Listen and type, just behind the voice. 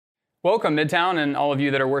Welcome, Midtown, and all of you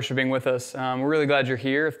that are worshiping with us. We're really glad you're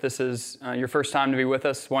here. If this is your first time to be with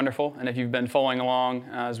us, wonderful. And if you've been following along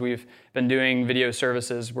as we've been doing video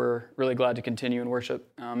services, we're really glad to continue in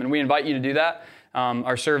worship. And we invite you to do that.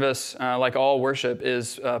 Our service, like all worship,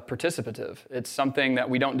 is participative. It's something that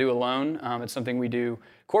we don't do alone. It's something we do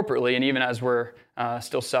corporately. And even as we're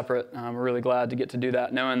still separate, we're really glad to get to do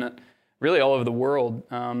that, knowing that really all over the world,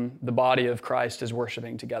 the body of Christ is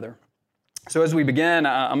worshiping together. So as we begin,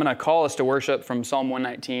 I'm going to call us to worship from Psalm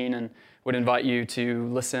 119 and would invite you to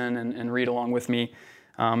listen and read along with me.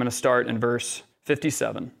 I'm going to start in verse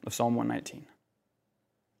 57 of Psalm 119.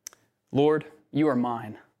 Lord, you are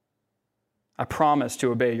mine. I promise to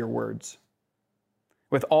obey your words.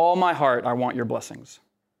 With all my heart, I want your blessings.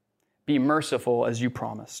 Be merciful as you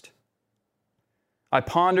promised. I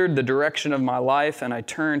pondered the direction of my life and I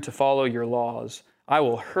turned to follow your laws. I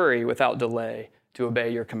will hurry without delay to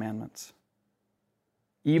obey your commandments.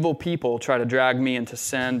 Evil people try to drag me into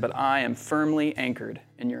sin, but I am firmly anchored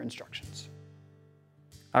in your instructions.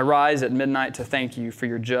 I rise at midnight to thank you for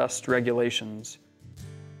your just regulations.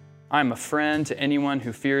 I am a friend to anyone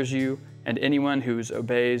who fears you and anyone who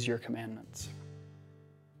obeys your commandments.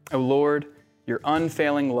 O Lord, your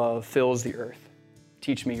unfailing love fills the earth.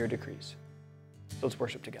 Teach me your decrees. Let's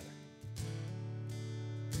worship together.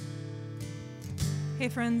 Hey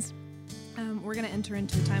friends, we're going to enter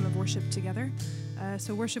into a time of worship together.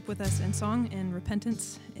 So worship with us in song, in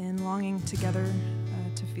repentance, in longing together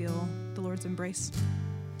to feel the Lord's embrace.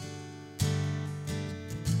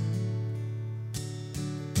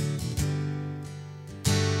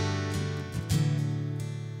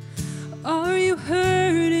 Are you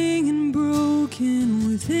hurting and broken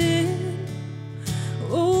within?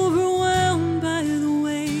 Overwhelmed by the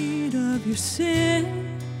weight of your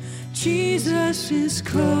sin? Jesus is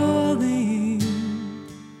calling.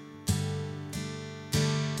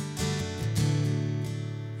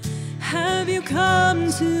 Have you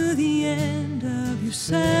come to the end of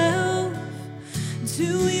yourself?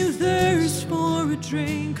 Do you thirst for a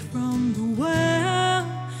drink from the well?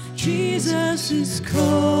 Jesus is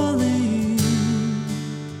calling.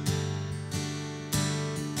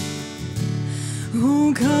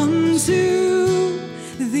 Oh, come to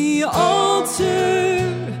the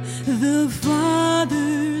altar. The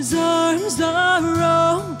Father's arms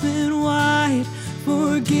are open wide.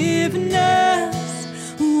 Forgiveness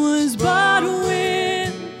was bought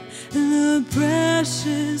with the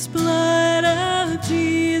precious blood of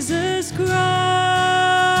Jesus Christ.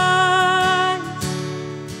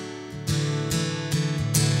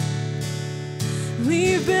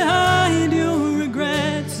 Leave behind your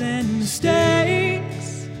regrets and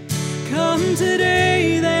mistakes. Come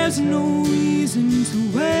today, there's no reason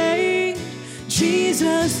to wait.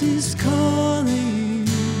 Jesus is calling.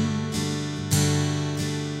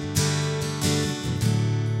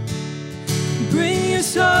 Bring your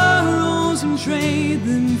sorrows and trade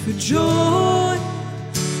them for joy.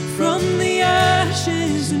 From the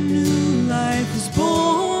ashes a new life is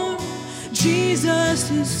born. Jesus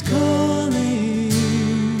is calling.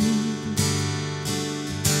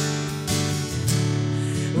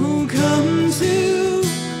 Oh, come to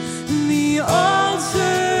the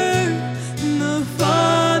altar. The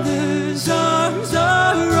Father's arms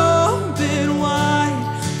are open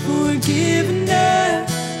wide.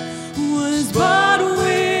 Forgiveness was bought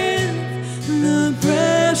with the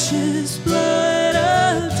precious blood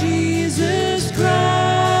of Jesus Christ.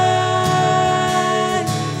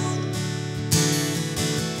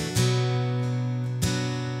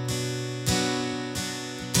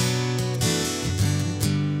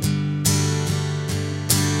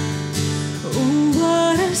 Oh,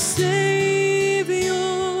 what a Savior!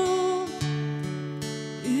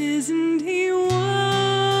 Isn't he wonderful?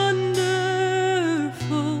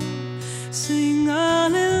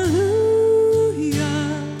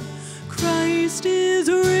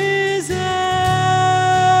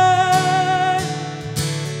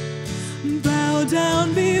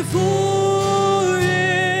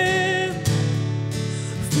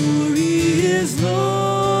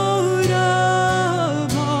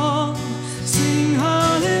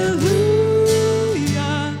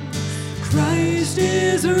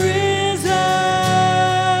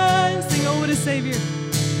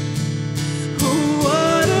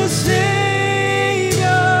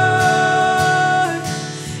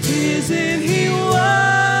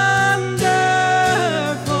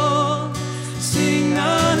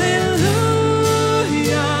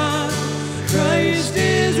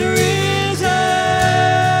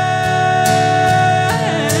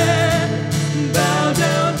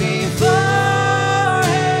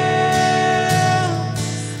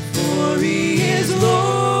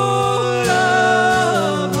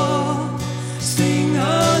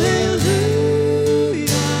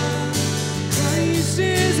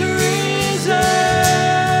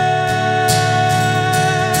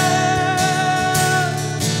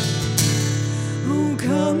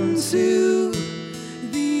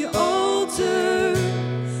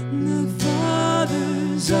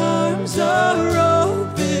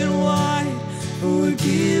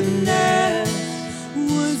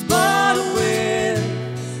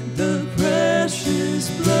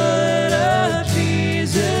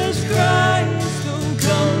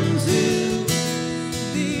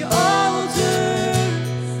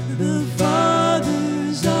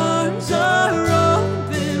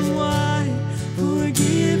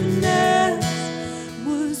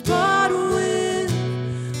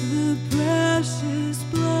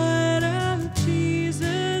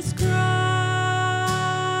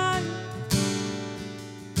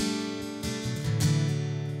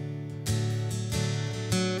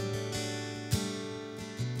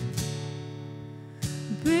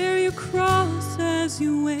 as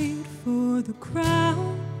you wait for the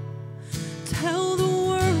crown, tell the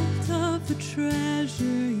world of the treasure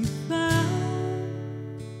you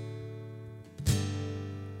found.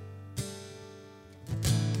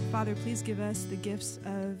 Father, please give us the gifts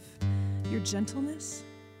of your gentleness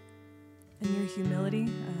and your humility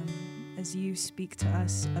as you speak to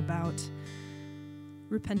us about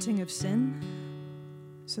repenting of sin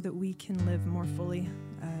so that we can live more fully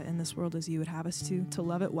in this world as you would have us to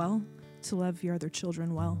love it well, to love your other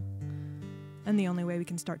children well. And the only way we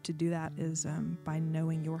can start to do that is by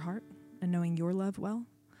knowing your heart and knowing your love well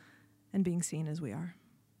and being seen as we are,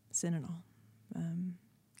 sin and all.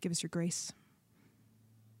 Give us your grace.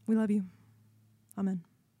 We love you. Amen.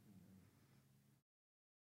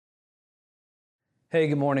 Hey,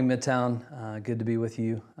 good morning, Midtown. Good to be with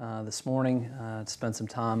you this morning to spend some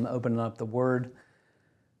time opening up the Word.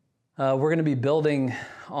 We're going to be building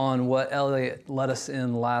on what Elliot led us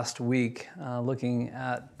in last week, looking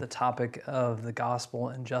at the topic of the gospel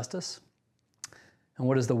and justice. And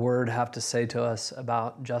what does the Word have to say to us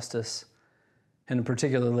about justice, and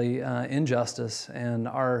particularly injustice? And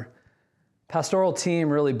our pastoral team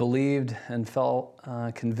really believed and felt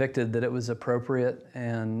convicted that it was appropriate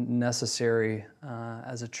and necessary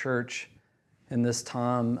as a church in this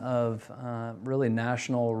time of really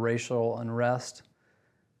national racial unrest,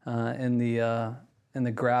 in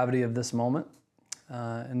the gravity of this moment,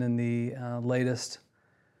 and in the latest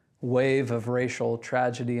wave of racial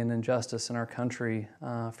tragedy and injustice in our country,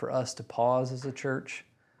 for us to pause as a church,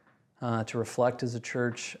 to reflect as a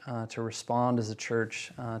church, to respond as a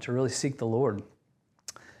church, to really seek the Lord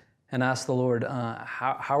and ask the Lord,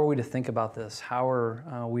 how are we to think about this? How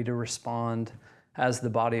are we to respond as the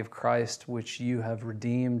body of Christ, which you have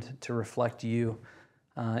redeemed to reflect you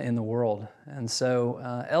in the world? And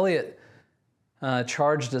so Elliot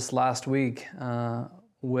charged us last week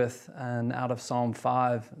with, and out of Psalm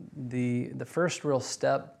 5, the first real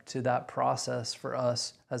step to that process for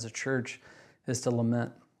us as a church is to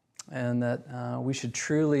lament. And that we should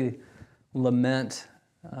truly lament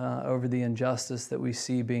over the injustice that we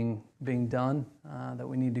see being done, that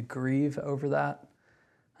we need to grieve over that.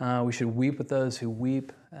 We should weep with those who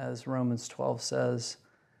weep, as Romans 12 says.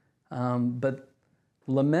 But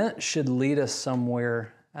lament should lead us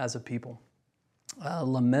somewhere as a people.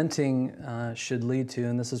 Lamenting should lead to,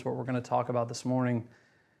 and this is what we're going to talk about this morning,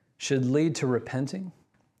 should lead to repenting,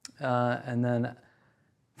 and then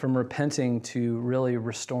from repenting to really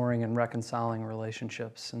restoring and reconciling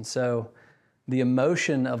relationships. And so the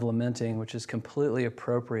emotion of lamenting, which is completely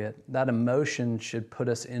appropriate, that emotion should put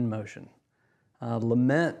us in motion.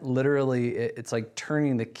 Lament, literally, it's like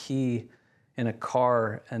turning the key in a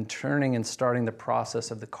car and turning and starting the process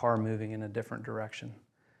of the car moving in a different direction.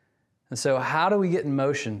 And so how do we get in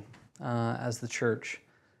motion as the church?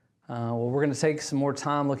 Well, we're going to take some more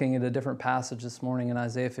time looking at a different passage this morning in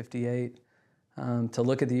Isaiah 58. To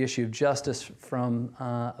look at the issue of justice from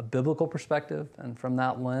a biblical perspective and from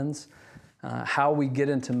that lens. How we get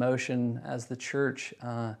into motion as the church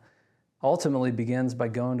ultimately begins by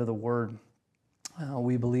going to the Word.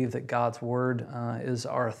 We believe that God's Word is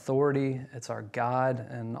our authority, it's our guide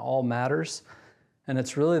in all matters, and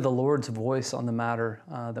it's really the Lord's voice on the matter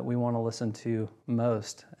that we want to listen to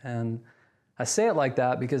most. And I say it like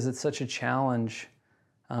that because it's such a challenge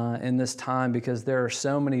in this time, because there are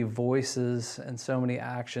so many voices and so many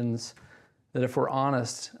actions that, if we're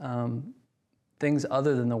honest, things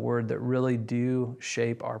other than the Word that really do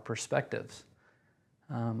shape our perspectives.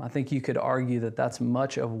 I think you could argue that that's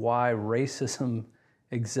much of why racism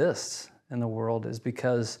exists in the world, is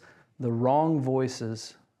because the wrong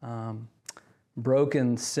voices,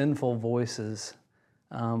 broken, sinful voices,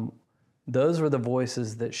 those were the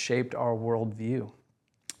voices that shaped our worldview.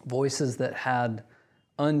 Voices that had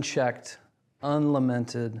unchecked,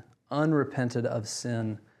 unlamented, unrepented of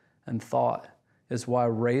sin and thought is why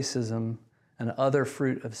racism and other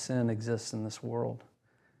fruit of sin exists in this world.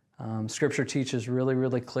 Scripture teaches really,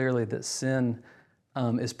 really clearly that sin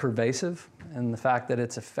is pervasive, and the fact that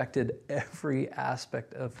it's affected every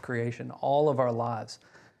aspect of creation, all of our lives.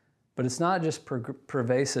 But it's not just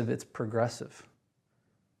pervasive, it's progressive.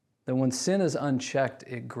 That when sin is unchecked,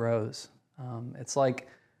 it grows. It's like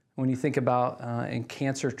when you think about in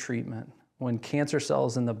cancer treatment, when cancer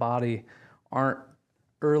cells in the body aren't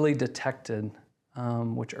early detected,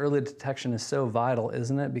 which early detection is so vital,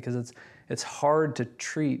 isn't it? Because it's hard to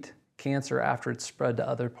treat cancer after it's spread to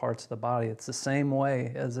other parts of the body. It's the same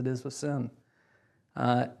way as it is with sin.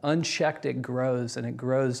 Unchecked, it grows, and it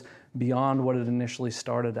grows beyond what it initially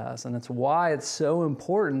started as. And it's why it's so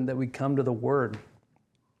important that we come to the Word,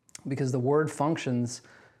 because the Word functions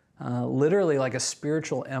literally like a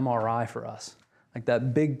spiritual MRI for us. like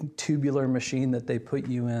that big tubular machine that they put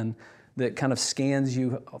you in that kind of scans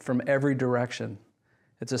you from every direction.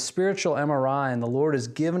 It's a spiritual MRI, and the Lord has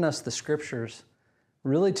given us the scriptures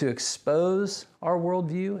really to expose our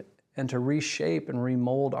worldview and to reshape and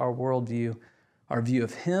remold our worldview, our view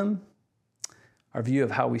of Him, our view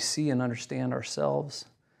of how we see and understand ourselves,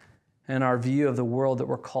 and our view of the world that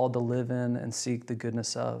we're called to live in and seek the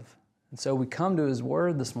goodness of. And so we come to His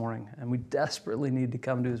Word this morning, and we desperately need to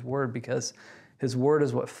come to His Word because His Word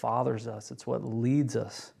is what fathers us. It's what leads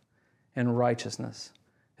us in righteousness.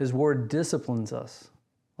 His Word disciplines us,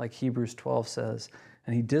 like Hebrews 12 says,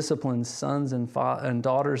 and He disciplines sons and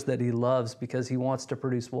daughters that He loves because He wants to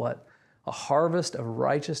produce what? A harvest of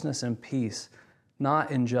righteousness and peace,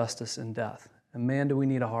 not injustice and death. And man, do we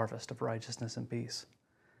need a harvest of righteousness and peace.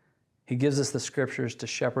 He gives us the scriptures to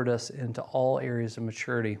shepherd us into all areas of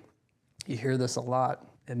maturity. You hear this a lot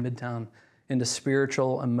at Midtown, into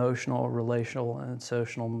spiritual, emotional, relational, and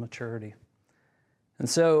social maturity. And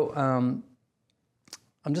so I'm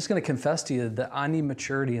just going to confess to you that I need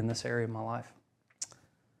maturity in this area of my life.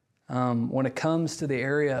 When it comes to the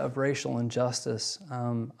area of racial injustice,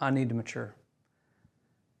 I need to mature.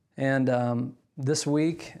 And this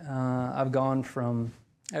week, I've gone from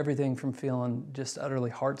everything from feeling just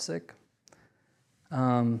utterly heartsick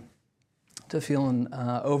to feeling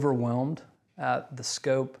overwhelmed at the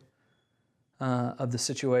scope of the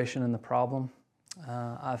situation and the problem.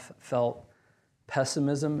 I've felt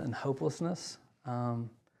pessimism and hopelessness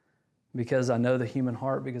because I know the human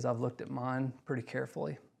heart, because I've looked at mine pretty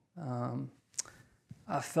carefully.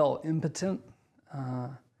 I felt impotent, a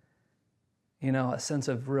sense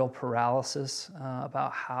of real paralysis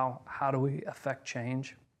about how do we affect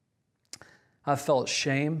change. I felt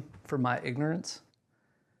shame for my ignorance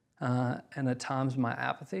and at times my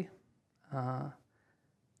apathy.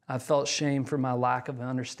 I felt shame for my lack of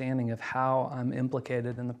understanding of how I'm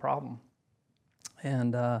implicated in the problem.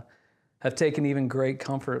 And have taken even great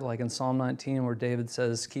comfort, like in Psalm 19, where David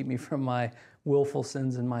says, keep me from my willful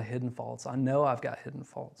sins and my hidden faults. I know I've got hidden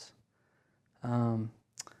faults. And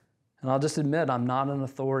I'll just admit, I'm not an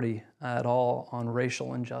authority at all on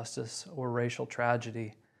racial injustice or racial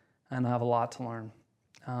tragedy, and I have a lot to learn.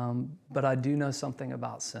 But I do know something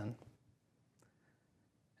about sin.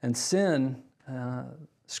 And sin,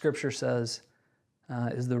 Scripture says,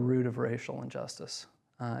 is the root of racial injustice.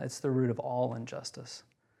 It's the root of all injustice.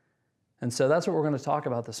 And so that's what we're going to talk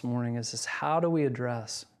about this morning, is how do we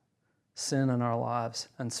address sin in our lives,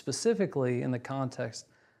 and specifically in the context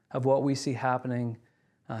of what we see happening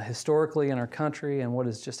historically in our country and what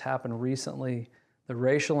has just happened recently, the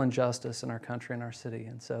racial injustice in our country and our city.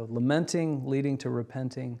 And so lamenting, leading to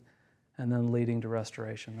repenting, and then leading to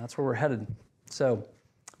restoration. That's where we're headed. So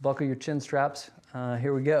buckle your chin straps.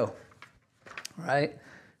 Here we go. All right.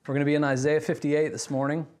 We're going to be in Isaiah 58 this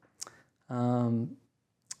morning.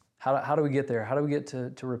 How do we get there? How do we get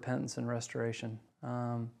to repentance and restoration?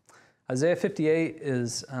 Isaiah 58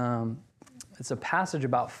 is it's a passage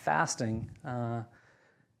about fasting,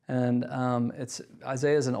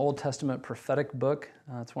 Isaiah is an Old Testament prophetic book.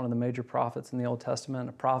 It's one of the major prophets in the Old Testament.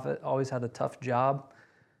 A prophet always had a tough job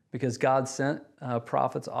because God sent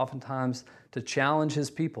prophets oftentimes to challenge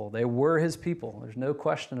His people. They were His people. There's no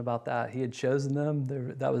question about that. He had chosen them.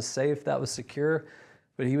 That was safe. That was secure.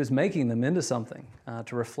 But He was making them into something,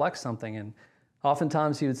 to reflect something. And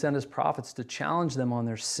oftentimes He would send His prophets to challenge them on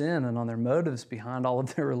their sin and on their motives behind all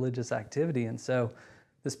of their religious activity. And so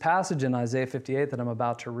this passage in Isaiah 58 that I'm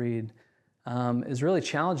about to read is really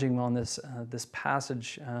challenging on this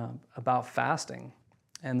passage about fasting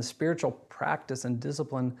and the spiritual practice and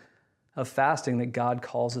discipline of fasting that God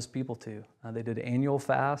calls His people to. They did annual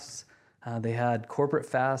fasts. They had corporate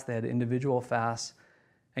fasts. They had individual fasts.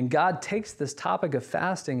 And God takes this topic of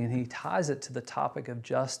fasting and He ties it to the topic of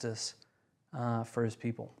justice for His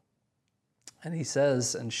people. And He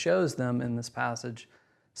says and shows them in this passage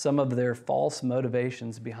some of their false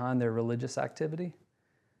motivations behind their religious activity.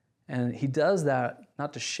 And He does that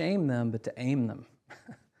not to shame them, but to aim them.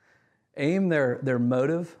 Aim their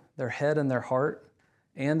motive, their head and their heart,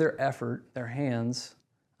 and their effort, their hands.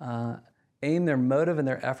 Aim their motive and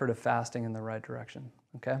their effort of fasting in the right direction.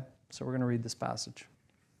 Okay? So we're going to read this passage.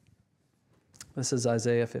 This is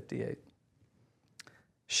Isaiah 58.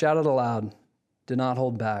 Shout it aloud. Do not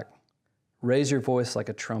hold back. Raise your voice like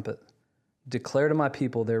a trumpet. Declare to my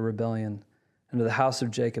people their rebellion, and to the house of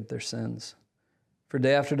Jacob their sins. For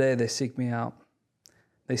day after day they seek me out.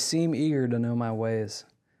 They seem eager to know my ways,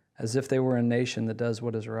 as if they were a nation that does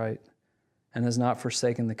what is right, and has not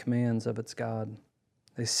forsaken the commands of its God.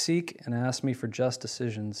 They seek and ask me for just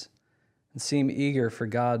decisions, and seem eager for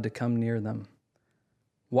God to come near them.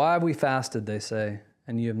 Why have we fasted, they say,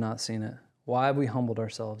 and you have not seen it? Why have we humbled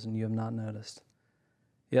ourselves, and you have not noticed?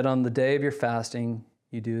 Yet on the day of your fasting,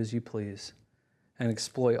 you do as you please and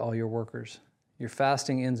exploit all your workers. Your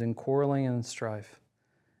fasting ends in quarreling and in strife,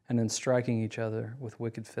 and in striking each other with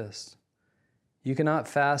wicked fists. You cannot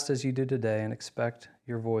fast as you do today and expect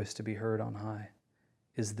your voice to be heard on high.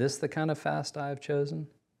 Is this the kind of fast I have chosen?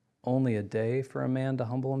 Only a day for a man to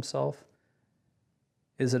humble himself?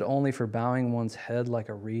 Is it only for bowing one's head like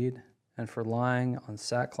a reed and for lying on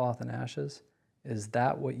sackcloth and ashes? Is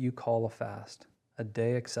that what you call a fast, a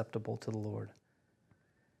day acceptable to the Lord?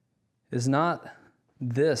 Is not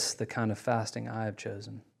this the kind of fasting I have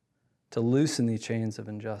chosen? To loosen the chains of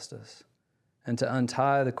injustice and to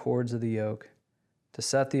untie the cords of the yoke, to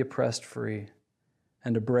set the oppressed free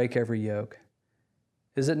and to break every yoke?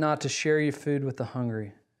 Is it not to share your food with the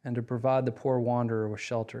hungry and to provide the poor wanderer with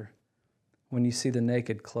shelter? When you see the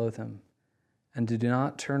naked, clothe him, and do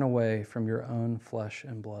not turn away from your own flesh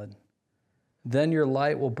and blood. Then your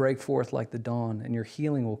light will break forth like the dawn, and your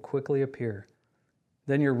healing will quickly appear.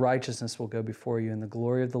 Then your righteousness will go before you, and the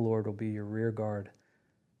glory of the Lord will be your rear guard.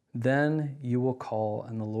 Then you will call,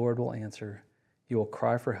 and the Lord will answer. You will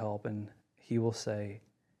cry for help, and he will say,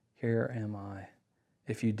 Here am I.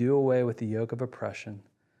 If you do away with the yoke of oppression,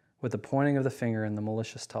 with the pointing of the finger and the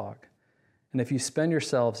malicious talk, and if you spend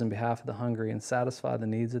yourselves in behalf of the hungry and satisfy the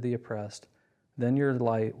needs of the oppressed, then your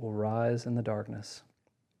light will rise in the darkness,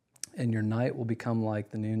 and your night will become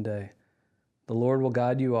like the noonday. The Lord will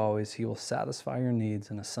guide you always. He will satisfy your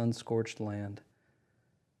needs in a sun-scorched land,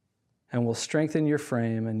 and will strengthen your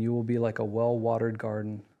frame, and you will be like a well-watered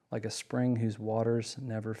garden, like a spring whose waters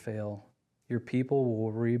never fail. Your people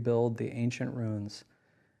will rebuild the ancient ruins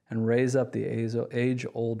and raise up the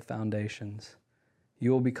age-old foundations.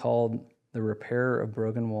 You will be called the repairer of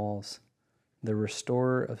broken walls, the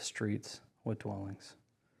restorer of streets with dwellings.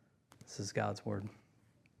 This is God's word.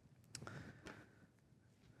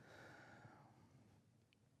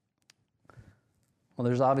 Well,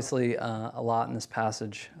 there's obviously a lot in this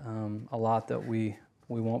passage, a lot that we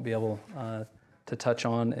won't be able to touch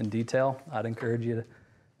on in detail. I'd encourage you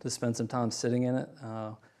to spend some time sitting in it.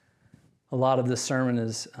 A lot of this sermon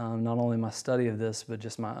is not only my study of this, but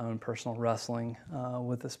just my own personal wrestling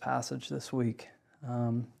with this passage this week.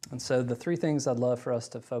 And so the three things I'd love for us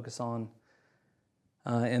to focus on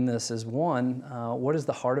in this is, one, what is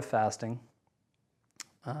the heart of fasting?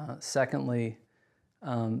 Secondly,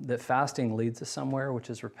 that fasting leads us somewhere, which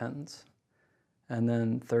is repentance. And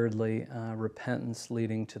then thirdly, repentance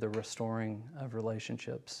leading to the restoring of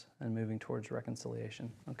relationships and moving towards reconciliation.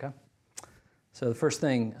 Okay? So the first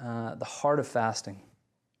thing, the heart of fasting.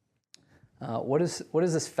 What is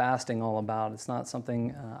this fasting all about? It's not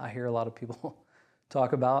something I hear a lot of people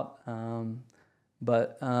talk about,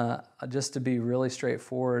 but just to be really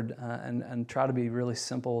straightforward and try to be really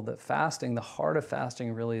simple, that fasting, the heart of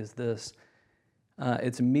fasting really is this.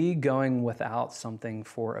 It's me going without something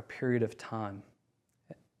for a period of time,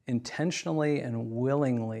 intentionally and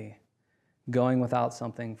willingly going without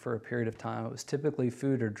something for a period of time. It was typically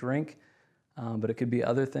food or drink, but it could be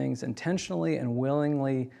other things. Intentionally and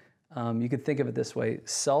willingly, you could think of it this way,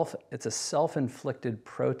 it's a self-inflicted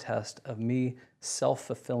protest of me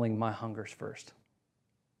self-fulfilling my hungers first.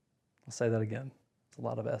 I'll say that again. It's a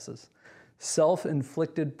lot of S's.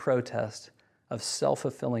 Self-inflicted protest of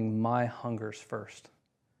self-fulfilling my hungers first.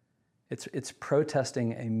 It's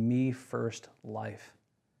protesting a me-first life.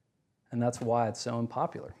 And that's why it's so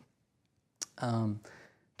unpopular.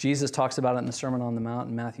 Jesus talks about it in the Sermon on the Mount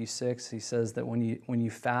in Matthew 6. He says that when you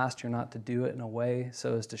fast, you're not to do it in a way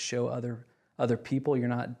so as to show other people. You're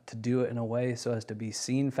not to do it in a way so as to be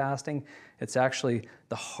seen fasting. It's actually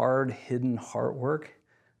the hard, hidden heart work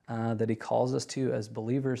that he calls us to as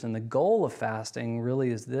believers. And the goal of fasting really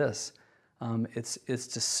is this. It's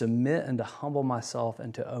to submit and to humble myself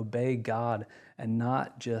and to obey God and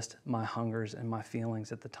not just my hungers and my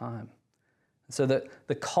feelings at the time. So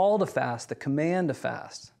the call to fast, the command to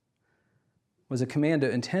fast, was a command to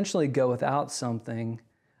intentionally go without something,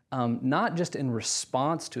 not just in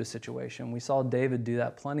response to a situation. We saw David do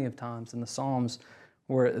that plenty of times in the Psalms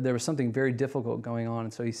where there was something very difficult going on.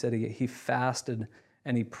 And so he said he fasted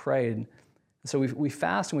and he prayed. So we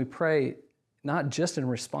fast and we pray not just in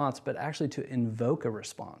response, but actually to invoke a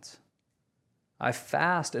response. I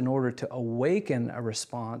fast in order to awaken a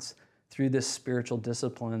response through this spiritual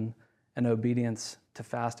discipline and obedience to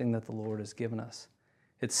fasting that the Lord has given us.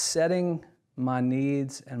 It's setting my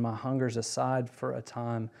needs and my hungers aside for a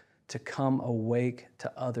time to come awake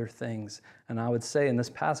to other things. And I would say in this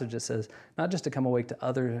passage it says, not just to come awake to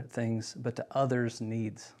other things, but to others'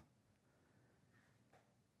 needs.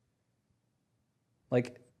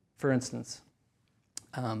 Like, for instance,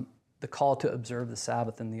 the call to observe the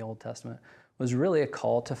Sabbath in the Old Testament was really a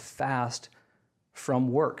call to fast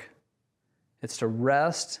from work. It's to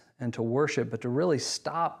rest and to worship, but to really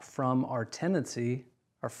stop from our tendency,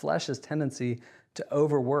 our flesh's tendency to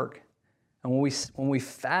overwork. And when we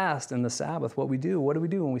fast in the Sabbath, what do we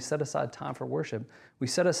do when we set aside time for worship? We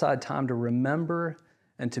set aside time to remember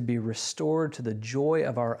and to be restored to the joy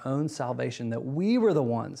of our own salvation, that we were the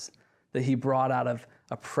ones that he brought out of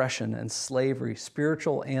oppression and slavery,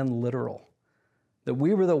 spiritual and literal. That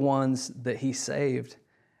we were the ones that he saved,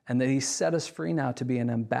 and that he set us free now to be an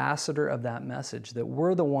ambassador of that message, that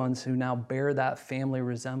we're the ones who now bear that family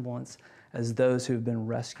resemblance as those who have been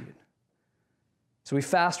rescued. So we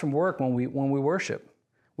fast from work when we worship.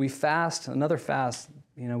 We fast, another fast,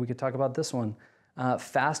 we could talk about this one,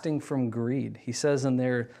 fasting from greed. He says in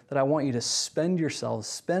there that I want you to spend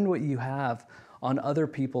what you have on other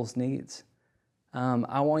people's needs.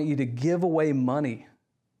 I want you to give away money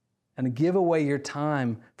and give away your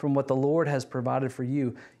time from what the Lord has provided for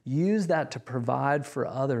you. Use that to provide for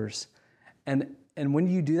others. And when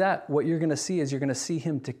you do that, what you're going to see is you're going to see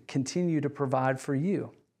him to continue to provide for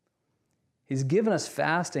you. He's given us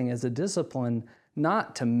fasting as a discipline,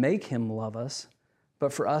 not to make him love us,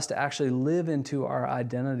 but for us to actually live into our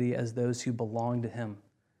identity as those who belong to him,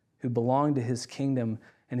 who belong to his kingdom,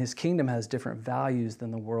 and his kingdom has different values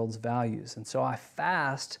than the world's values. And so I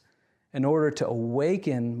fast in order to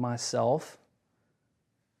awaken myself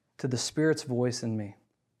to the Spirit's voice in me,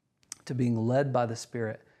 to being led by the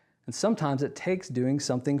Spirit. And sometimes it takes doing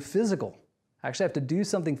something physical. I actually have to do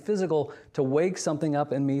something physical to wake something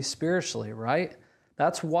up in me spiritually, right?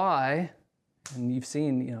 That's why, and you've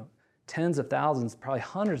seen, tens of thousands, probably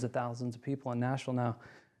hundreds of thousands of people in Nashville now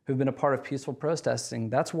who've been a part of peaceful protesting.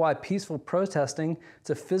 That's why peaceful protesting,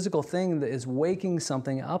 it's a physical thing that is waking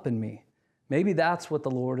something up in me. Maybe that's what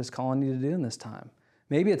the Lord is calling you to do in this time.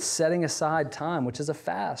 Maybe it's setting aside time, which is a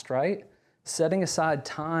fast, right? Setting aside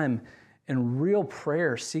time in real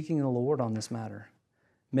prayer, seeking the Lord on this matter.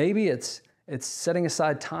 Maybe it's setting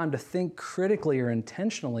aside time to think critically or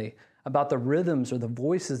intentionally about the rhythms or the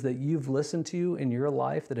voices that you've listened to in your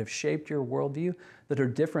life that have shaped your worldview that are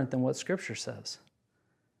different than what Scripture says.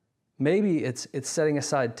 Maybe it's setting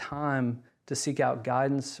aside time to seek out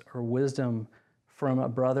guidance or wisdom from a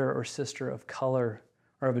brother or sister of color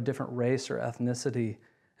or of a different race or ethnicity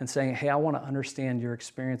and saying, hey, I want to understand your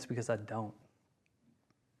experience because I don't.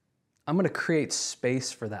 I'm going to create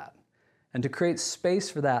space for that. And to create space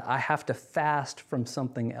for that, I have to fast from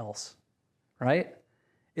something else, right?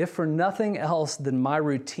 If for nothing else than my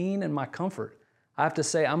routine and my comfort, I have to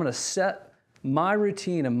say, I'm going to set my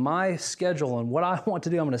routine and my schedule and what I want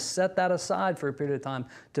to do, I'm going to set that aside for a period of time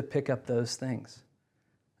to pick up those things.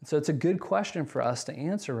 And so it's a good question for us to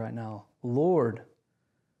answer right now. Lord,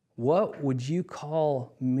 what would you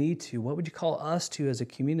call me to? What would you call us to as a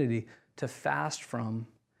community to fast from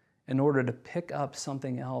in order to pick up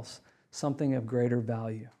something else, something of greater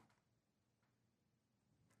value?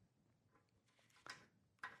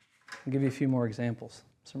 I'll give you a few more examples,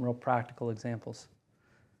 some real practical examples.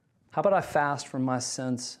 How about I fast from my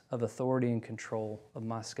sense of authority and control of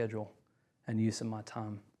my schedule and use of my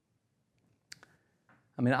time?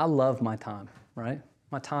 I love my time, right?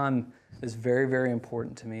 My time is very, very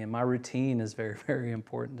important to me, and my routine is very, very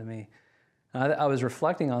important to me. And I was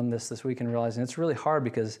reflecting on this week and realizing it's really hard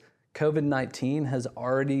because COVID-19 has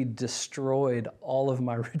already destroyed all of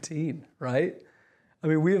my routine, right?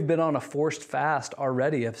 We have been on a forced fast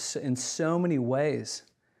already in so many ways.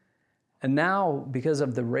 And now, because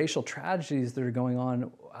of the racial tragedies that are going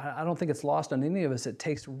on, I don't think it's lost on any of us. It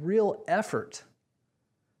takes real effort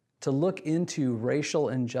to look into racial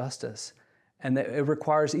injustice. And it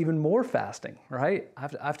requires even more fasting, right? I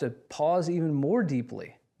have to pause even more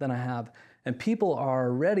deeply than I have. And people are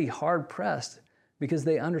already hard-pressed because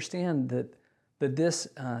they understand that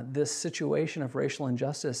this situation of racial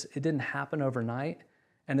injustice, it didn't happen overnight,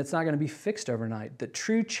 and it's not going to be fixed overnight. That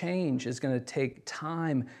true change is going to take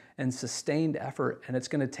time and sustained effort, and it's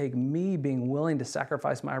going to take me being willing to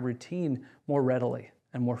sacrifice my routine more readily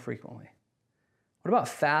and more frequently. What about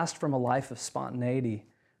fast from a life of spontaneity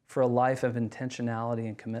for a life of intentionality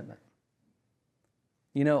and commitment?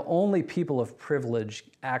 Only people of privilege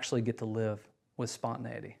actually get to live with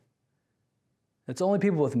spontaneity. It's only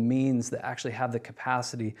people with means that actually have the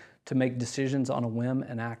capacity to make decisions on a whim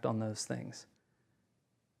and act on those things.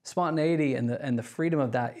 Spontaneity and the freedom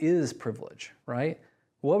of that is privilege, right?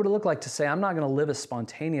 What would it look like to say, I'm not going to live a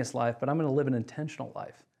spontaneous life, but I'm going to live an intentional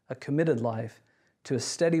life, a committed life to a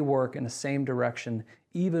steady work in the same direction,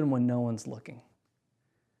 even when no one's looking?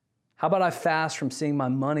 How about I fast from seeing my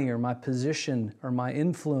money or my position or my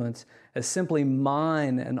influence as simply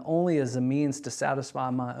mine and only as a means to satisfy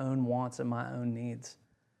my own wants and my own needs?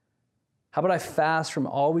 How about I fast from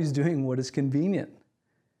always doing what is convenient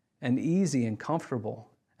and easy and comfortable?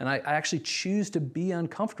 And I actually choose to be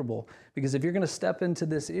uncomfortable, because if you're going to step into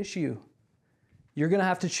this issue, you're going to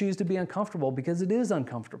have to choose to be uncomfortable, because it is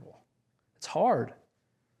uncomfortable. It's hard.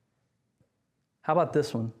 How about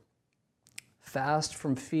this one? Fast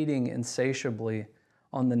from feeding insatiably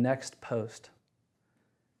on the next post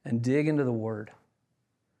and dig into the Word,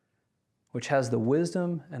 which has the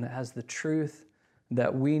wisdom and it has the truth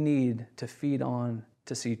that we need to feed on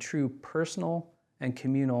to see true personal and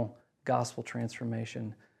communal gospel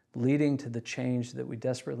transformation, leading to the change that we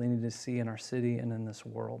desperately need to see in our city and in this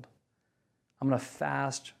world. I'm going to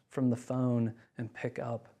fast from the phone and pick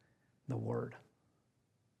up the Word.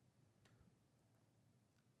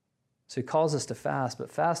 So he calls us to fast,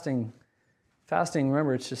 but fasting,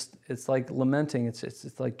 remember, it's like lamenting.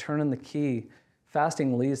 It's like turning the key.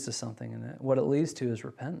 Fasting leads to something, and what it leads to is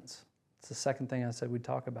repentance. It's the second thing I said we'd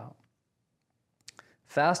talk about.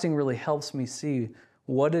 Fasting really helps me see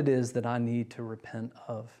what it is that I need to repent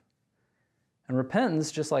of. And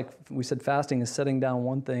repentance, just like we said, fasting is setting down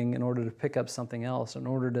one thing in order to pick up something else, in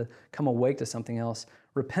order to come awake to something else.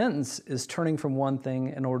 Repentance is turning from one thing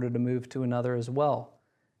in order to move to another as well.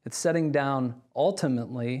 It's setting down,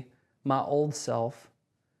 ultimately, my old self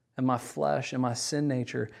and my flesh and my sin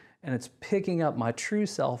nature, and it's picking up my true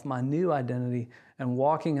self, my new identity, and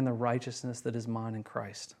walking in the righteousness that is mine in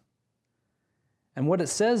Christ. And what it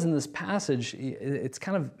says in this passage, it's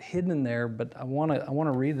kind of hidden in there, but I want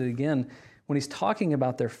to read it again. When he's talking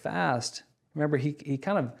about their fast, remember, he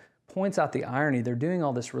kind of points out the irony. They're doing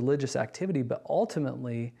all this religious activity, but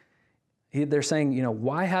ultimately, they're saying,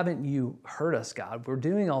 why haven't you heard us, God? We're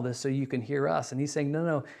doing all this so you can hear us. And he's saying,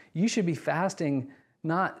 no, you should be fasting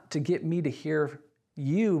not to get me to hear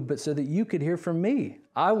you, but so that you could hear from me.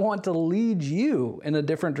 I want to lead you in a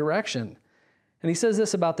different direction. And he says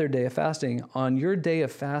this about their day of fasting. On your day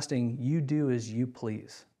of fasting, you do as you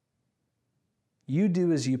please. You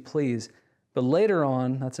do as you please. But later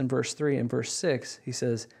on, that's in verse 3 and verse 6, he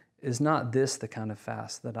says, is not this the kind of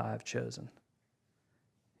fast that I have chosen?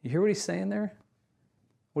 You hear what he's saying there?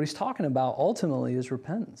 What he's talking about ultimately is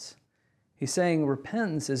repentance. He's saying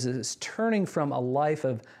repentance is turning from a life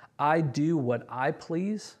of I do what I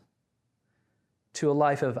please to a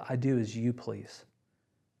life of I do as you please.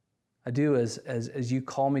 I do as you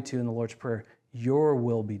call me to in the Lord's Prayer, your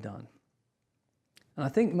will be done. And I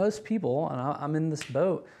think most people, and I'm in this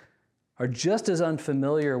boat, are just as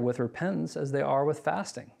unfamiliar with repentance as they are with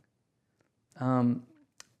fasting.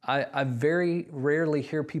 I very rarely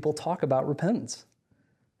hear people talk about repentance.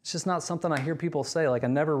 It's just not something I hear people say. Like, I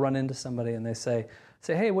never run into somebody and they say,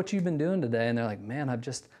 hey, what you been doing today? And they're like, man,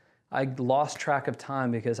 I lost track of time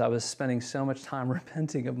because I was spending so much time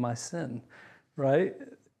repenting of my sin, right?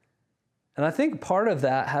 And I think part of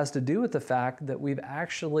that has to do with the fact that we've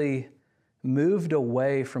actually moved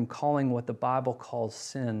away from calling what the Bible calls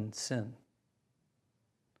sin, sin.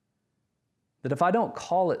 That if I don't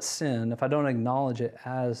call it sin, if I don't acknowledge it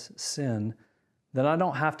as sin, then I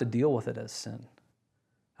don't have to deal with it as sin.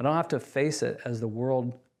 I don't have to face it as the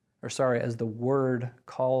Word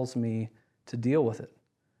calls me to deal with it.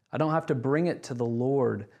 I don't have to bring it to the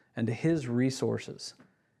Lord and to His resources.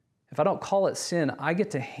 If I don't call it sin, I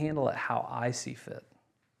get to handle it how I see fit.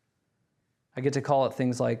 I get to call it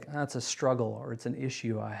things like, that's a struggle, or it's an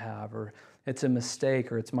issue I have, or it's a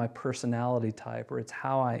mistake, or it's my personality type, or it's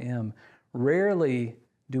how I am. Rarely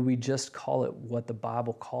do we just call it what the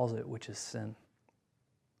Bible calls it, which is sin.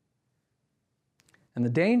 And the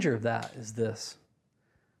danger of that is this,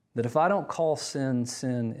 that if I don't call sin,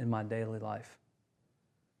 sin in my daily life,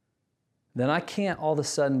 then I can't all of a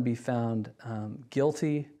sudden be found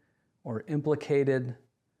guilty or implicated.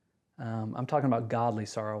 I'm talking about godly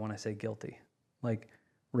sorrow when I say guilty, like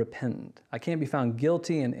repentant. I can't be found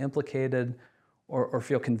guilty and implicated or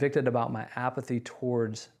feel convicted about my apathy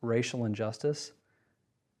towards racial injustice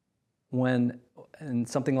when, in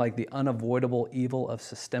something like the unavoidable evil of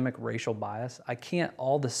systemic racial bias, I can't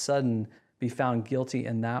all of a sudden be found guilty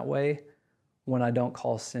in that way when I don't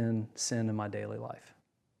call sin, sin in my daily life.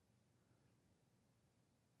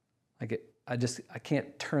 I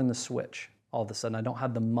can't turn the switch all of a sudden. I don't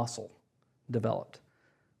have the muscle developed.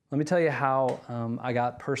 Let me tell you how I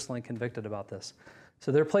got personally convicted about this.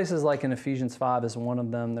 So there are places like in Ephesians 5 is one of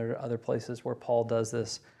them. There are other places where Paul does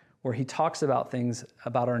this, where he talks about things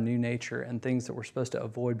about our new nature and things that we're supposed to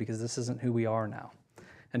avoid because this isn't who we are now.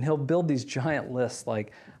 And he'll build these giant lists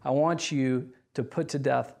like, I want you to put to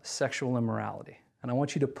death sexual immorality. and I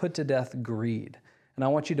want you to put to death greed, and I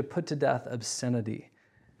want you to put to death obscenity.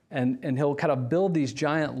 And he'll kind of build these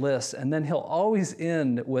giant lists, and then he'll always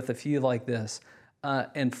end with a few like this,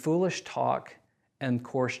 and foolish talk and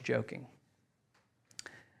coarse joking.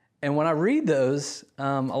 And when I read those,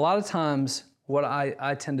 a lot of times what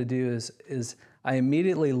I tend to do is I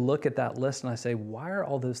immediately look at that list and I say, why are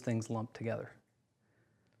all those things lumped together?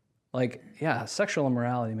 Like, yeah, sexual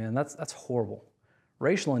immorality, man, that's horrible.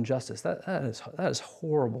 Racial injustice, that is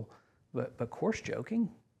horrible. But coarse joking,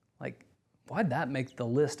 like, why'd that make the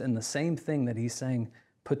list in the same thing that he's saying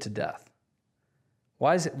put to death?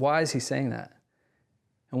 Why is he saying that?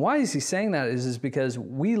 And why is he saying that is because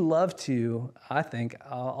we love to, I think,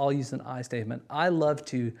 I'll use an I statement, I love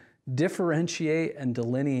to differentiate and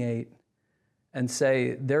delineate and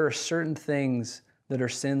say there are certain things that are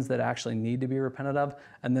sins that actually need to be repented of,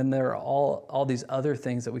 and then there are all these other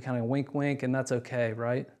things that we kind of wink, and that's okay,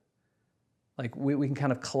 right? Like we can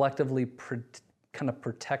kind of collectively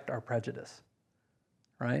protect our prejudice,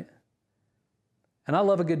 right? And I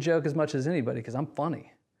love a good joke as much as anybody because I'm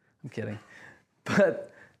funny. I'm kidding.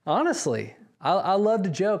 But honestly, I love to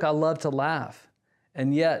joke. I love to laugh.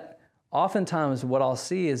 And yet, oftentimes what I'll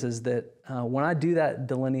see is that when I do that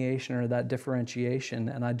delineation or that differentiation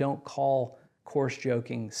and I don't call coarse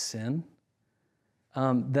joking sin,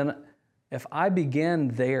 then if I begin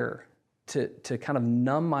there to kind of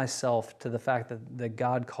numb myself to the fact that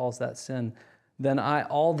God calls that sin, then I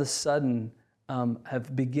all of a sudden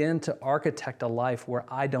have begun to architect a life where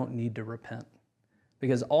I don't need to repent.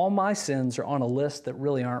 Because all my sins are on a list that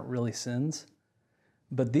really aren't really sins.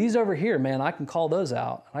 But these over here, man, I can call those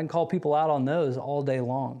out. I can call people out on those all day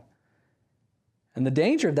long. And the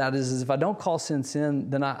danger of that is if I don't call sin sin,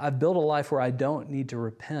 then I've built a life where I don't need to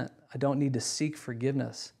repent. I don't need to seek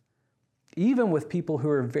forgiveness. Even with people who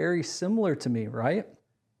are very similar to me, right?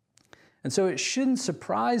 And so it shouldn't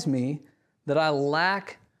surprise me that I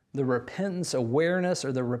lack the repentance awareness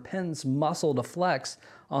or the repentance muscle to flex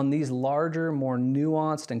on these larger, more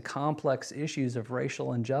nuanced and complex issues of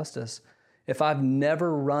racial injustice if I've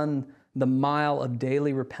never run the mile of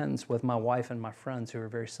daily repentance with my wife and my friends who are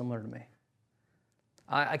very similar to me.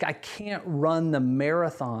 I can't run the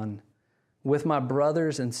marathon with my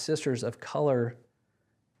brothers and sisters of color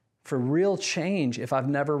for real change if I've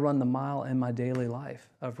never run the mile in my daily life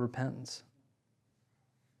of repentance.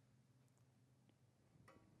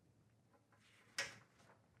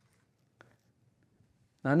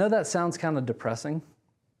 Now, I know that sounds kind of depressing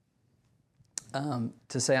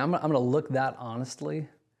to say I'm going to look that honestly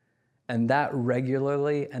and that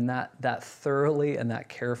regularly and that thoroughly and that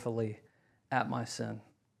carefully at my sin.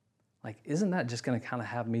 Like, isn't that just going to kind of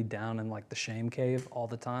have me down in like the shame cave all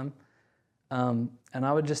the time? And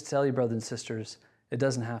I would just tell you, brothers and sisters, it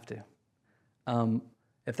doesn't have to.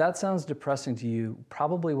 If that sounds depressing to you,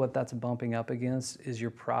 probably what that's bumping up against is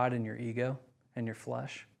your pride and your ego and your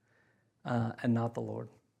flesh. And not the Lord.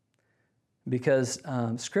 Because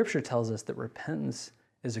Scripture tells us that repentance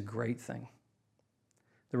is a great thing.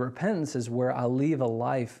 The repentance is where I leave a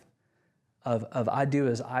life of I do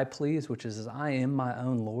as I please, which is as I am my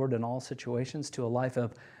own Lord in all situations, to a life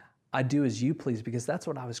of I do as you please, because that's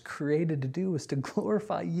what I was created to do, was to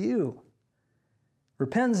glorify you.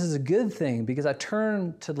 Repentance is a good thing because I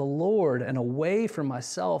turn to the Lord and away from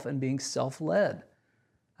myself and being self-led.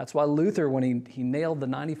 That's why Luther, when he nailed the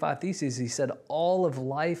 95 Theses, he said, all of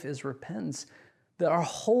life is repentance. That our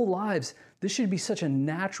whole lives, this should be such a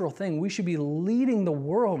natural thing. We should be leading the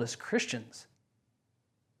world as Christians,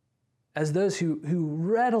 as those who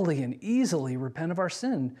readily and easily repent of our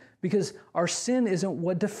sin, because our sin isn't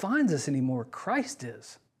what defines us anymore. Christ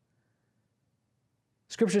is.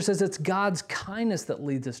 Scripture says it's God's kindness that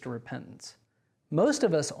leads us to repentance. Most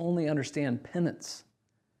of us only understand penance,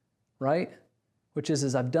 right? Which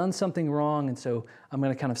is I've done something wrong, and so I'm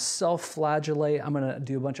going to kind of self-flagellate. I'm going to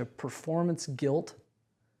do a bunch of performance guilt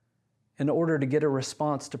in order to get a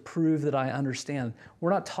response to prove that I understand.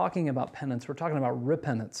 We're not talking about penance. We're talking about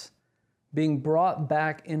repentance, being brought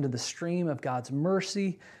back into the stream of God's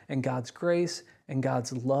mercy and God's grace and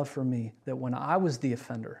God's love for me, that when I was the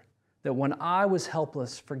offender, that when I was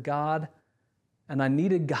helpless for God and I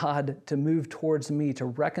needed God to move towards me, to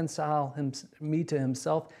reconcile me to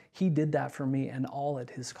himself, he did that for me, and all at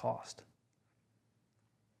his cost.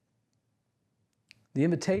 The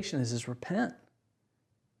invitation is repent.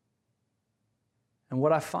 And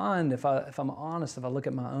what I find, if I'm honest, if I look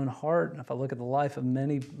at my own heart, and if I look at the life of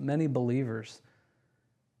many believers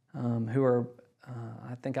who are,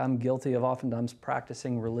 I think I'm guilty of oftentimes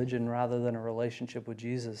practicing religion rather than a relationship with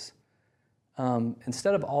Jesus.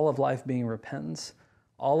 Instead of all of life being repentance,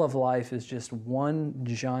 all of life is just one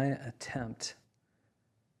giant attempt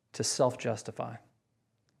to self-justify,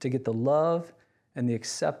 to get the love and the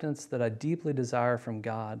acceptance that I deeply desire from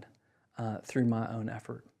God through my own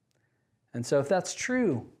effort. And so if that's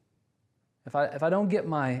true, if I don't get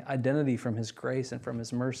my identity from His grace and from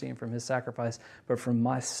His mercy and from His sacrifice, but from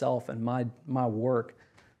myself and my work,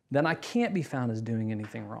 then I can't be found as doing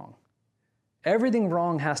anything wrong. Everything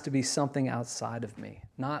wrong has to be something outside of me,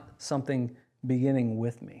 not something beginning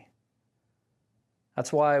with me.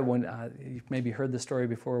 That's why when you've maybe heard the story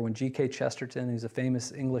before, when G.K. Chesterton, who's a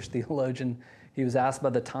famous English theologian, he was asked by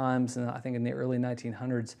the Times, and I think in the early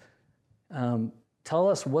 1900s, tell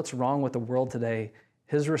us what's wrong with the world today.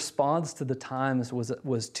 His response to the Times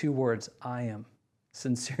was 2 words, I am.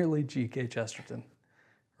 Sincerely, G.K. Chesterton.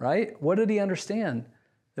 Right? What did he understand?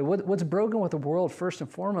 That what's broken with the world, first and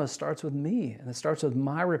foremost, starts with me, and it starts with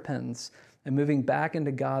my repentance and moving back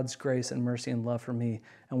into God's grace and mercy and love for me.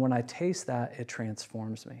 And when I taste that, it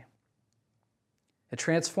transforms me. It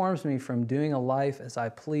transforms me from doing a life as I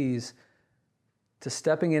please to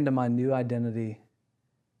stepping into my new identity,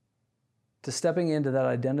 to stepping into that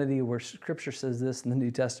identity where Scripture says this in the New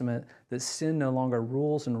Testament, that sin no longer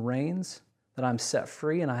rules and reigns, that I'm set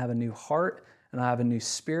free and I have a new heart and I have a new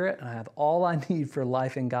spirit and I have all I need for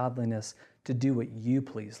life and godliness to do what you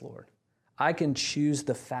please, Lord. I can choose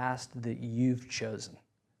the fast that you've chosen,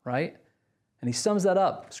 right? And he sums that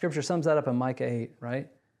up. Scripture sums that up in Micah 8, right?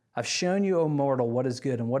 I've shown you, O mortal, what is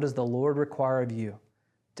good, and what does the Lord require of you?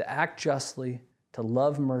 To act justly, to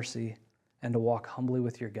love mercy, and to walk humbly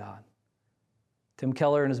with your God. Tim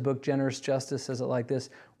Keller in his book, Generous Justice, says it like this: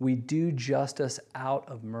 we do justice out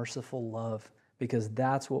of merciful love because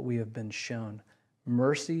that's what we have been shown.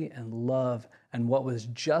 Mercy and love, and what was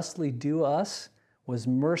justly due us was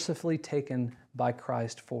mercifully taken by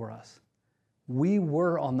Christ for us. We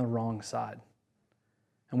were on the wrong side,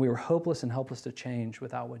 and we were hopeless and helpless to change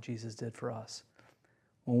without what Jesus did for us.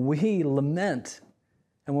 When we lament,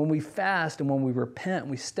 and when we fast, and when we repent,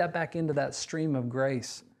 we step back into that stream of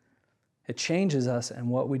grace. It changes us, and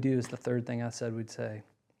what we do is the third thing I said we'd say,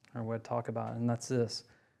 or we'd talk about, and that's this.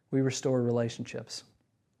 We restore relationships.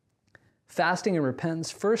 Fasting and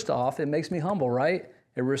repentance, first off, it makes me humble, right?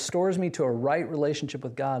 It restores me to a right relationship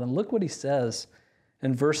with God. And look what he says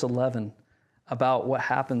in verse 11 about what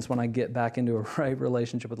happens when I get back into a right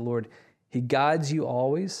relationship with the Lord. He guides you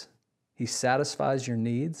always. He satisfies your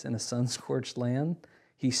needs in a sun-scorched land.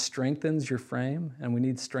 He strengthens your frame, and we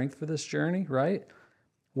need strength for this journey, right?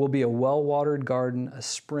 We'll be a well-watered garden, a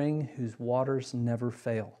spring whose waters never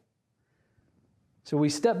fail. So we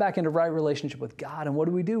step back into right relationship with God, and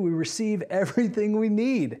what do? We receive everything we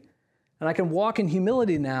need. And I can walk in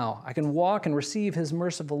humility now. I can walk and receive his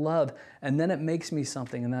merciful love, and then it makes me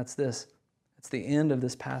something, and that's this. It's the end of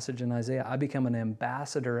this passage in Isaiah. I become an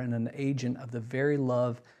ambassador and an agent of the very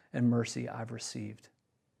love and mercy I've received.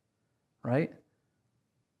 Right?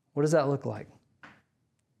 What does that look like?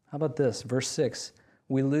 How about this? Verse 6,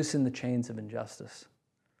 we loosen the chains of injustice.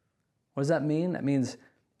 What does that mean? That means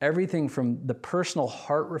everything from the personal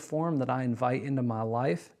heart reform that I invite into my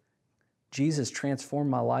life. Jesus transformed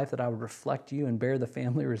my life that I would reflect you and bear the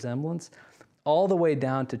family resemblance, all the way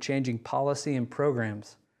down to changing policy and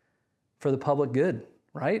programs for the public good,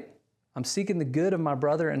 right? I'm seeking the good of my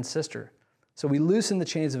brother and sister. So we loosen the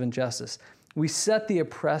chains of injustice. We set the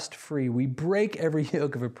oppressed free. We break every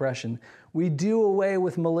yoke of oppression. We do away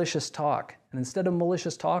with malicious talk. And instead of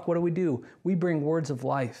malicious talk, what do? We bring words of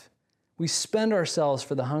life. We spend ourselves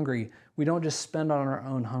for the hungry. We don't just spend on our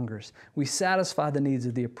own hungers. We satisfy the needs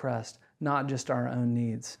of the oppressed, not just our own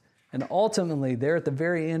needs. And ultimately, there at the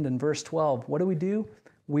very end in verse 12, what do?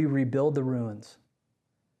 We rebuild the ruins.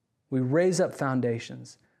 We raise up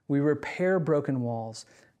foundations. We repair broken walls.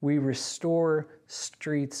 We restore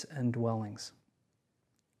streets and dwellings.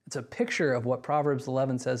 It's a picture of what Proverbs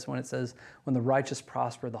 11 says when it says, when the righteous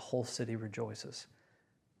prosper, the whole city rejoices.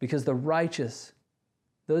 Because the righteous,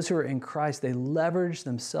 those who are in Christ, they leverage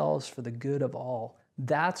themselves for the good of all.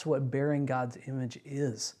 That's what bearing God's image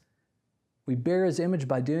is. We bear his image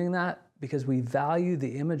by doing that because we value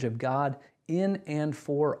the image of God in and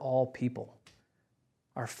for all people.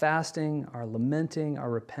 Our fasting, our lamenting, our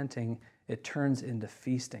repenting, it turns into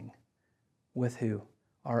feasting. With who?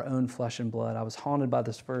 Our own flesh and blood. I was haunted by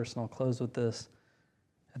this verse, and I'll close with this.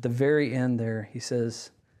 At the very end there, he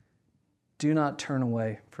says, do not turn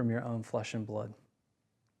away from your own flesh and blood.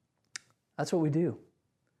 That's what we do.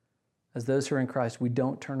 As those who are in Christ, we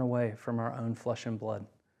don't turn away from our own flesh and blood.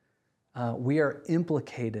 We are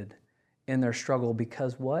implicated in their struggle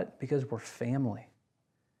because what? Because we're family.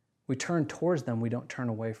 We turn towards them, we don't turn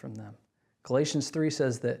away from them. Galatians 3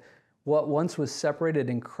 says that What once was separated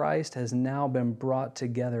in Christ has now been brought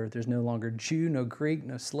together. There's no longer Jew, no Greek,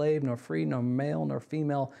 no slave, no free, no male, nor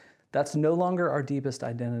female. That's no longer our deepest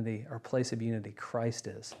identity, our place of unity. Christ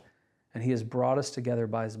is. And he has brought us together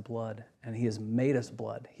by his blood, and he has made us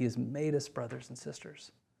blood. He has made us brothers and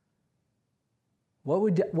sisters. What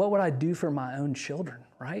would I do for my own children,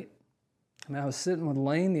 right? I mean, I was sitting with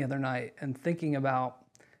Lane the other night and thinking about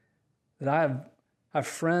that I have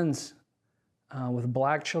friends with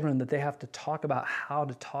black children that they have to talk about how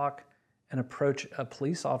to talk and approach a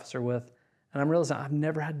police officer with. And I'm realizing I've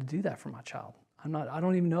never had to do that for my child. I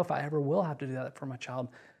don't even know if I ever will have to do that for my child.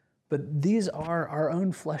 But these are our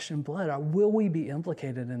own flesh and blood. Will we be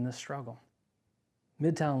implicated in this struggle?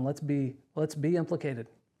 Midtown, let's be implicated.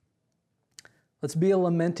 Let's be a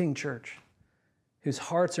lamenting church whose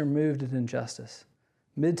hearts are moved at injustice.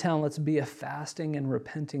 Midtown, let's be a fasting and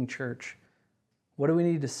repenting church. What do we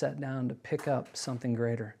need to set down to pick up something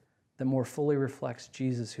greater that more fully reflects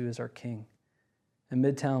Jesus, who is our King? In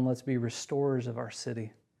Midtown, let's be restorers of our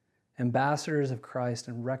city, ambassadors of Christ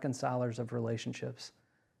and reconcilers of relationships,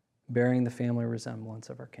 bearing the family resemblance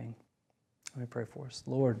of our King. Let me pray for us.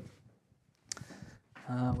 Lord,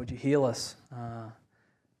 would you heal us?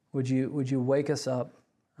 Would you wake us up?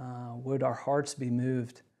 Would our hearts be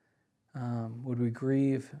moved? Would we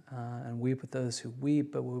grieve and weep with those who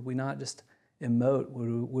weep, but would we not just emote?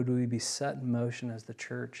 Would we be set in motion as the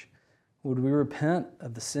church? Would we repent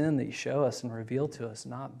of the sin that you show us and reveal to us,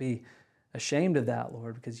 not be ashamed of that,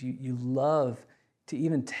 Lord, because you love to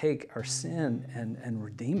even take our sin and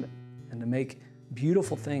redeem it and to make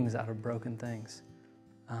beautiful things out of broken things.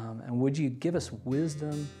 And would you give us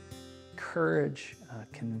wisdom, courage,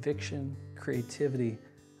 conviction, creativity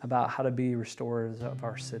about how to be restorers of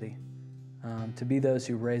our city, to be those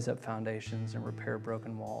who raise up foundations and repair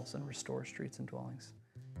broken walls and restore streets and dwellings.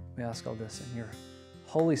 We ask all this in your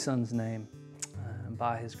Holy Son's name and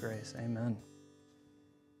by his grace. Amen.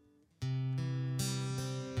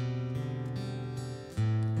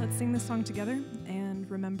 Let's sing this song together and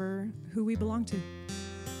remember who we belong to,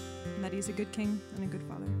 and that he's a good King and a good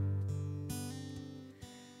Father.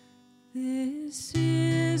 This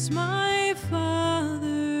is my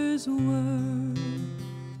Father's word,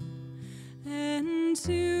 and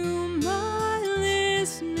to my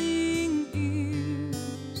listening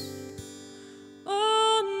ears,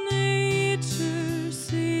 all nature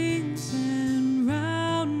sings and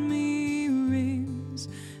round me rings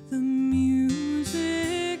the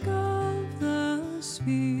music of the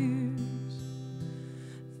spheres.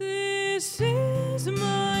 This is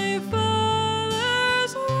my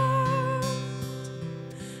Father's word.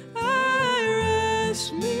 I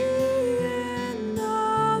rest me in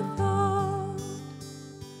the thought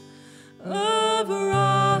of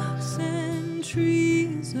rocks and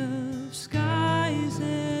trees, of skies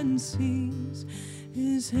and seas.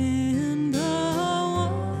 His hand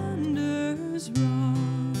the wonders wrought.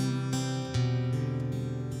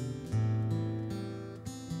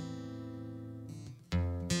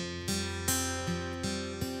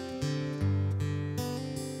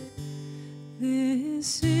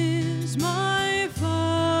 This is my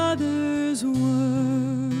Father's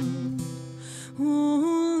word.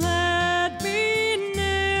 Oh, let me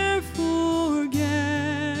ne'er forget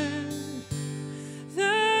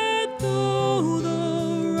that though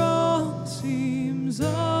the rock seems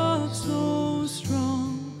up so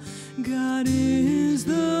strong, God is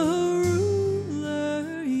the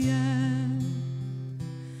ruler yet.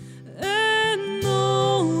 And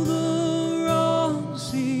though the rock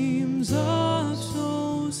seems up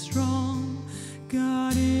so strong,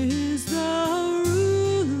 God is the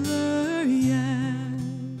ruler yet.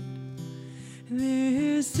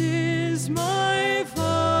 This is my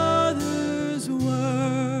Father's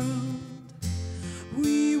world.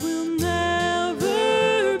 We will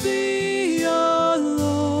never be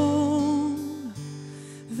alone.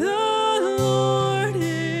 The Lord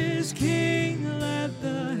is King, let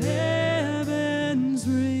the heavens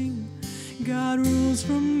ring. God rules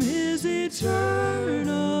from his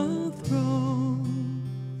eternal throne.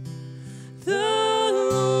 The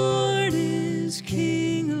Lord is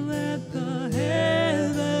King, let the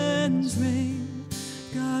heavens ring.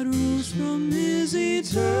 God rules from his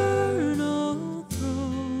eternal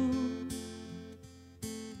throne.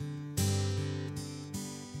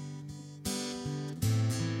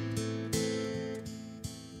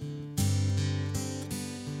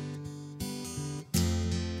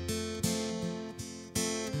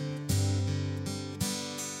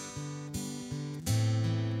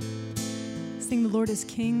 Sing, the Lord is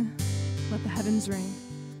King, let the heavens ring.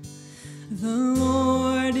 The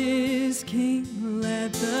Lord is King,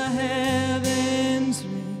 let the heavens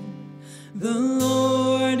ring. The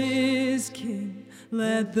Lord is King,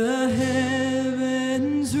 let the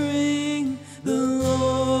heavens ring. The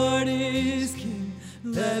Lord is King,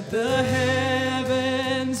 let the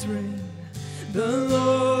heavens ring. The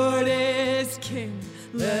Lord is King,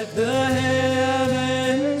 let the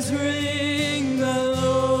heavens ring. The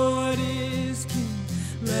Lord is King,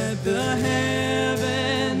 let the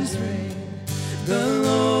heavens ring. The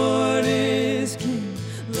Lord is King,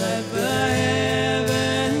 let the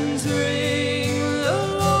heavens ring. The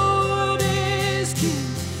Lord is King,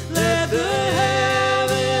 let the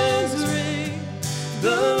heavens ring.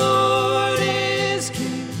 The Lord is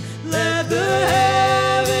King, let the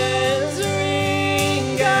heavens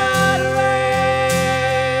ring. God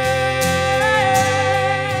reigns,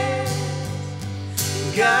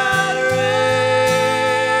 God reigns,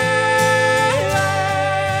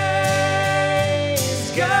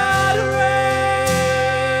 God reigns,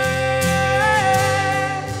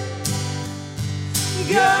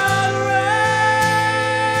 God reigns.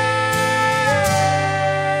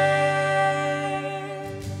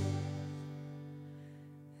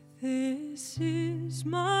 This is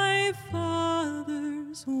my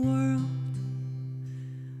Father's world.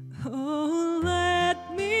 Oh,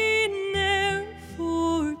 let me never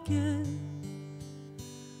forget.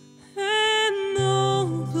 And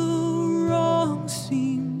though the wrong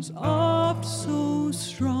seems oft so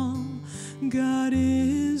strong, God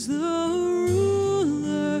is the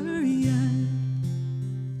ruler yet.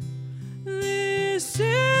 This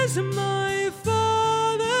is my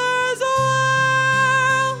Father's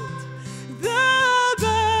world. The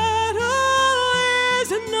battle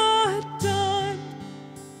is not done.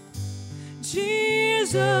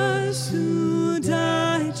 Jesus who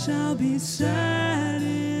died shall be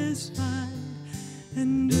satisfied,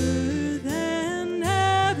 and earth and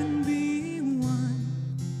heaven be one.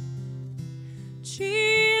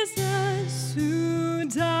 Jesus who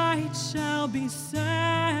died shall be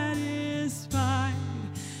satisfied,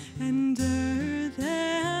 and earth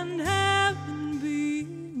and heaven be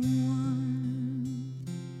one.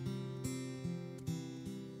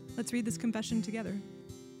 Let's read this confession together.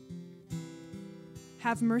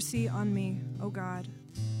 Have mercy on me, O God,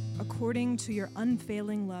 according to your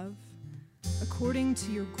unfailing love, according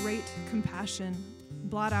to your great compassion,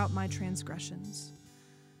 blot out my transgressions.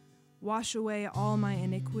 Wash away all my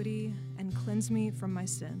iniquity and cleanse me from my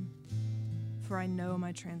sin. For I know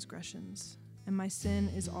my transgressions, and my sin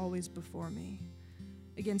is always before me.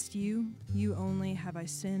 Against you, you only have I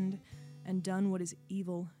sinned and done what is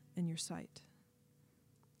evil in your sight.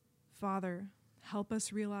 Father, help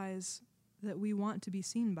us realize that we want to be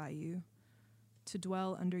seen by you, to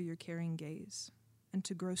dwell under your caring gaze, and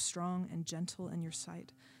to grow strong and gentle in your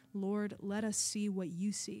sight. Lord, let us see what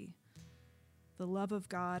you see, the love of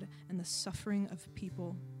God and the suffering of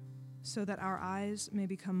people, so that our eyes may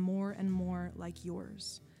become more and more like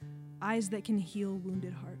yours, eyes that can heal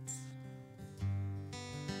wounded hearts.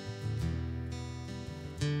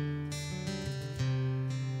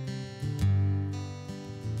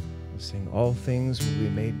 Sing, all things will be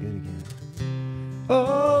made good again.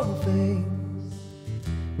 All things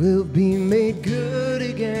will be made good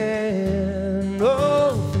again.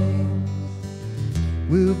 All things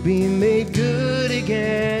will be made good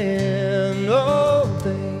again. All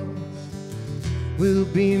things will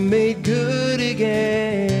be made good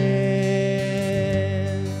again.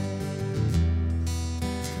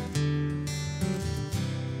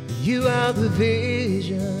 You are the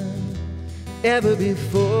vision ever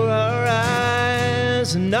before our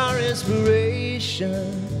eyes, and our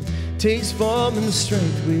inspiration takes form in the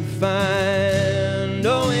strength we find,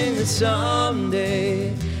 knowing that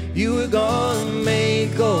someday you are gonna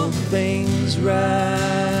make all things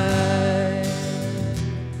right.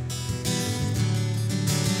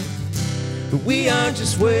 But we aren't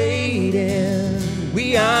just waiting,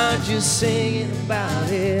 we aren't just singing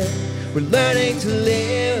about it. We're learning to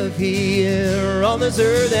live here on this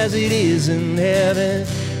earth as it is in heaven,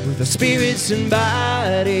 with our spirits and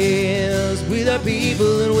bodies, with our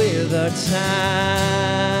people and with our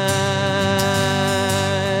time.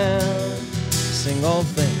 Sing, all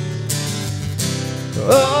things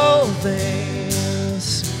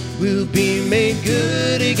will be made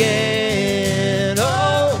good again.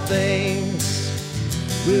 All things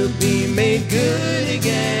will be made good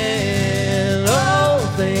again. All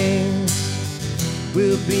things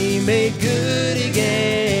will be made good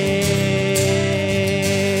again.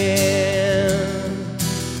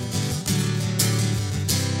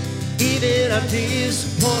 Even our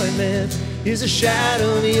disappointment is a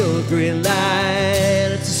shadow of your great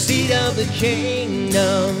light. It's the seed of the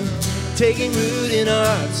kingdom taking root in our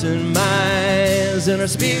hearts and minds, and our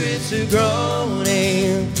spirits are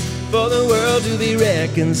groaning for the world to be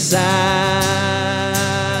reconciled.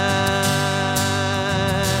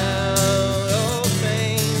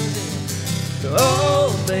 All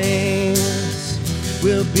things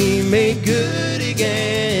will be made good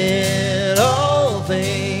again. All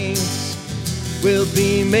things will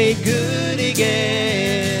be made good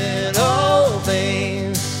again. All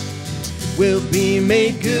things will be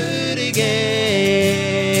made good again.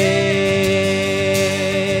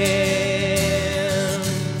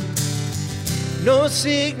 No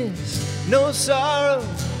sickness, no sorrow,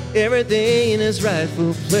 everything in its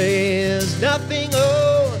rightful place. Nothing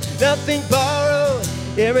owed, nothing borrowed,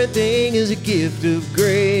 everything is a gift of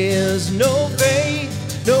grace. No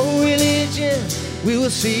faith, no religion, we will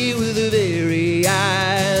see with the very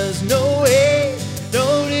eyes. No hate,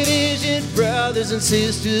 no division, brothers and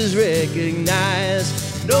sisters recognize.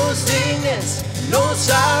 No sickness, no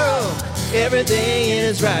sorrow, everything in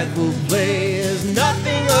its rightful place.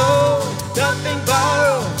 Nothing owed, nothing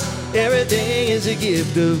borrowed, everything is a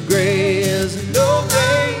gift of grace. No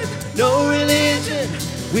faith, no religion,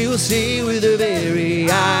 we will see with the very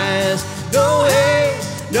eyes. No hate,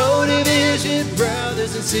 no division,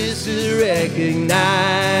 brothers and sisters recognize.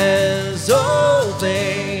 All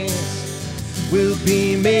things will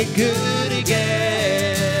be made good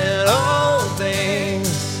again. All things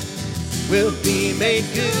will be made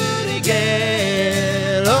good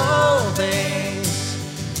again. All things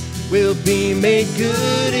will be made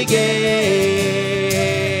good again.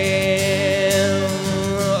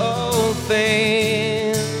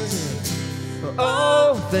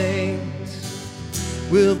 All things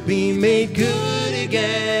will be made good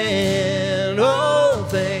again. All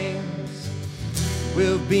things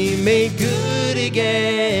will be made good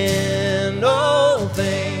again. All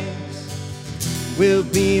things will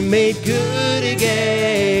be made good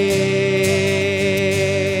again.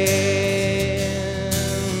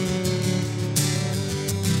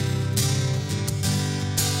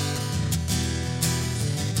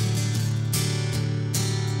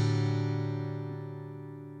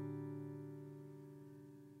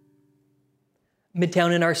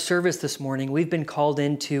 Midtown, in our service this morning, we've been called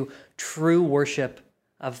into true worship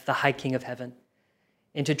of the High King of Heaven,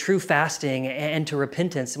 into true fasting and to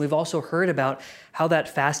repentance. And we've also heard about how that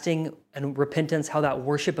fasting and repentance, how that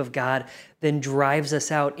worship of God then drives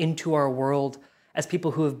us out into our world as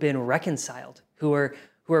people who have been reconciled, who are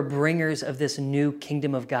bringers of this new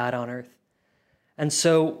kingdom of God on earth. And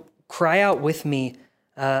so cry out with me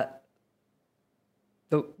the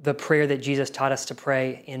prayer that Jesus taught us to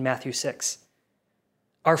pray in Matthew 6.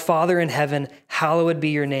 Our Father in heaven, hallowed be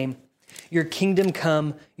your name. Your kingdom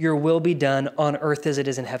come, your will be done on earth as it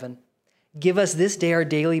is in heaven. Give us this day our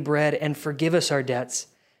daily bread and forgive us our debts,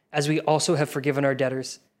 as we also have forgiven our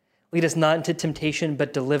debtors. Lead us not into temptation,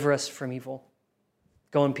 but deliver us from evil.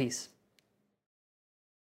 Go in peace.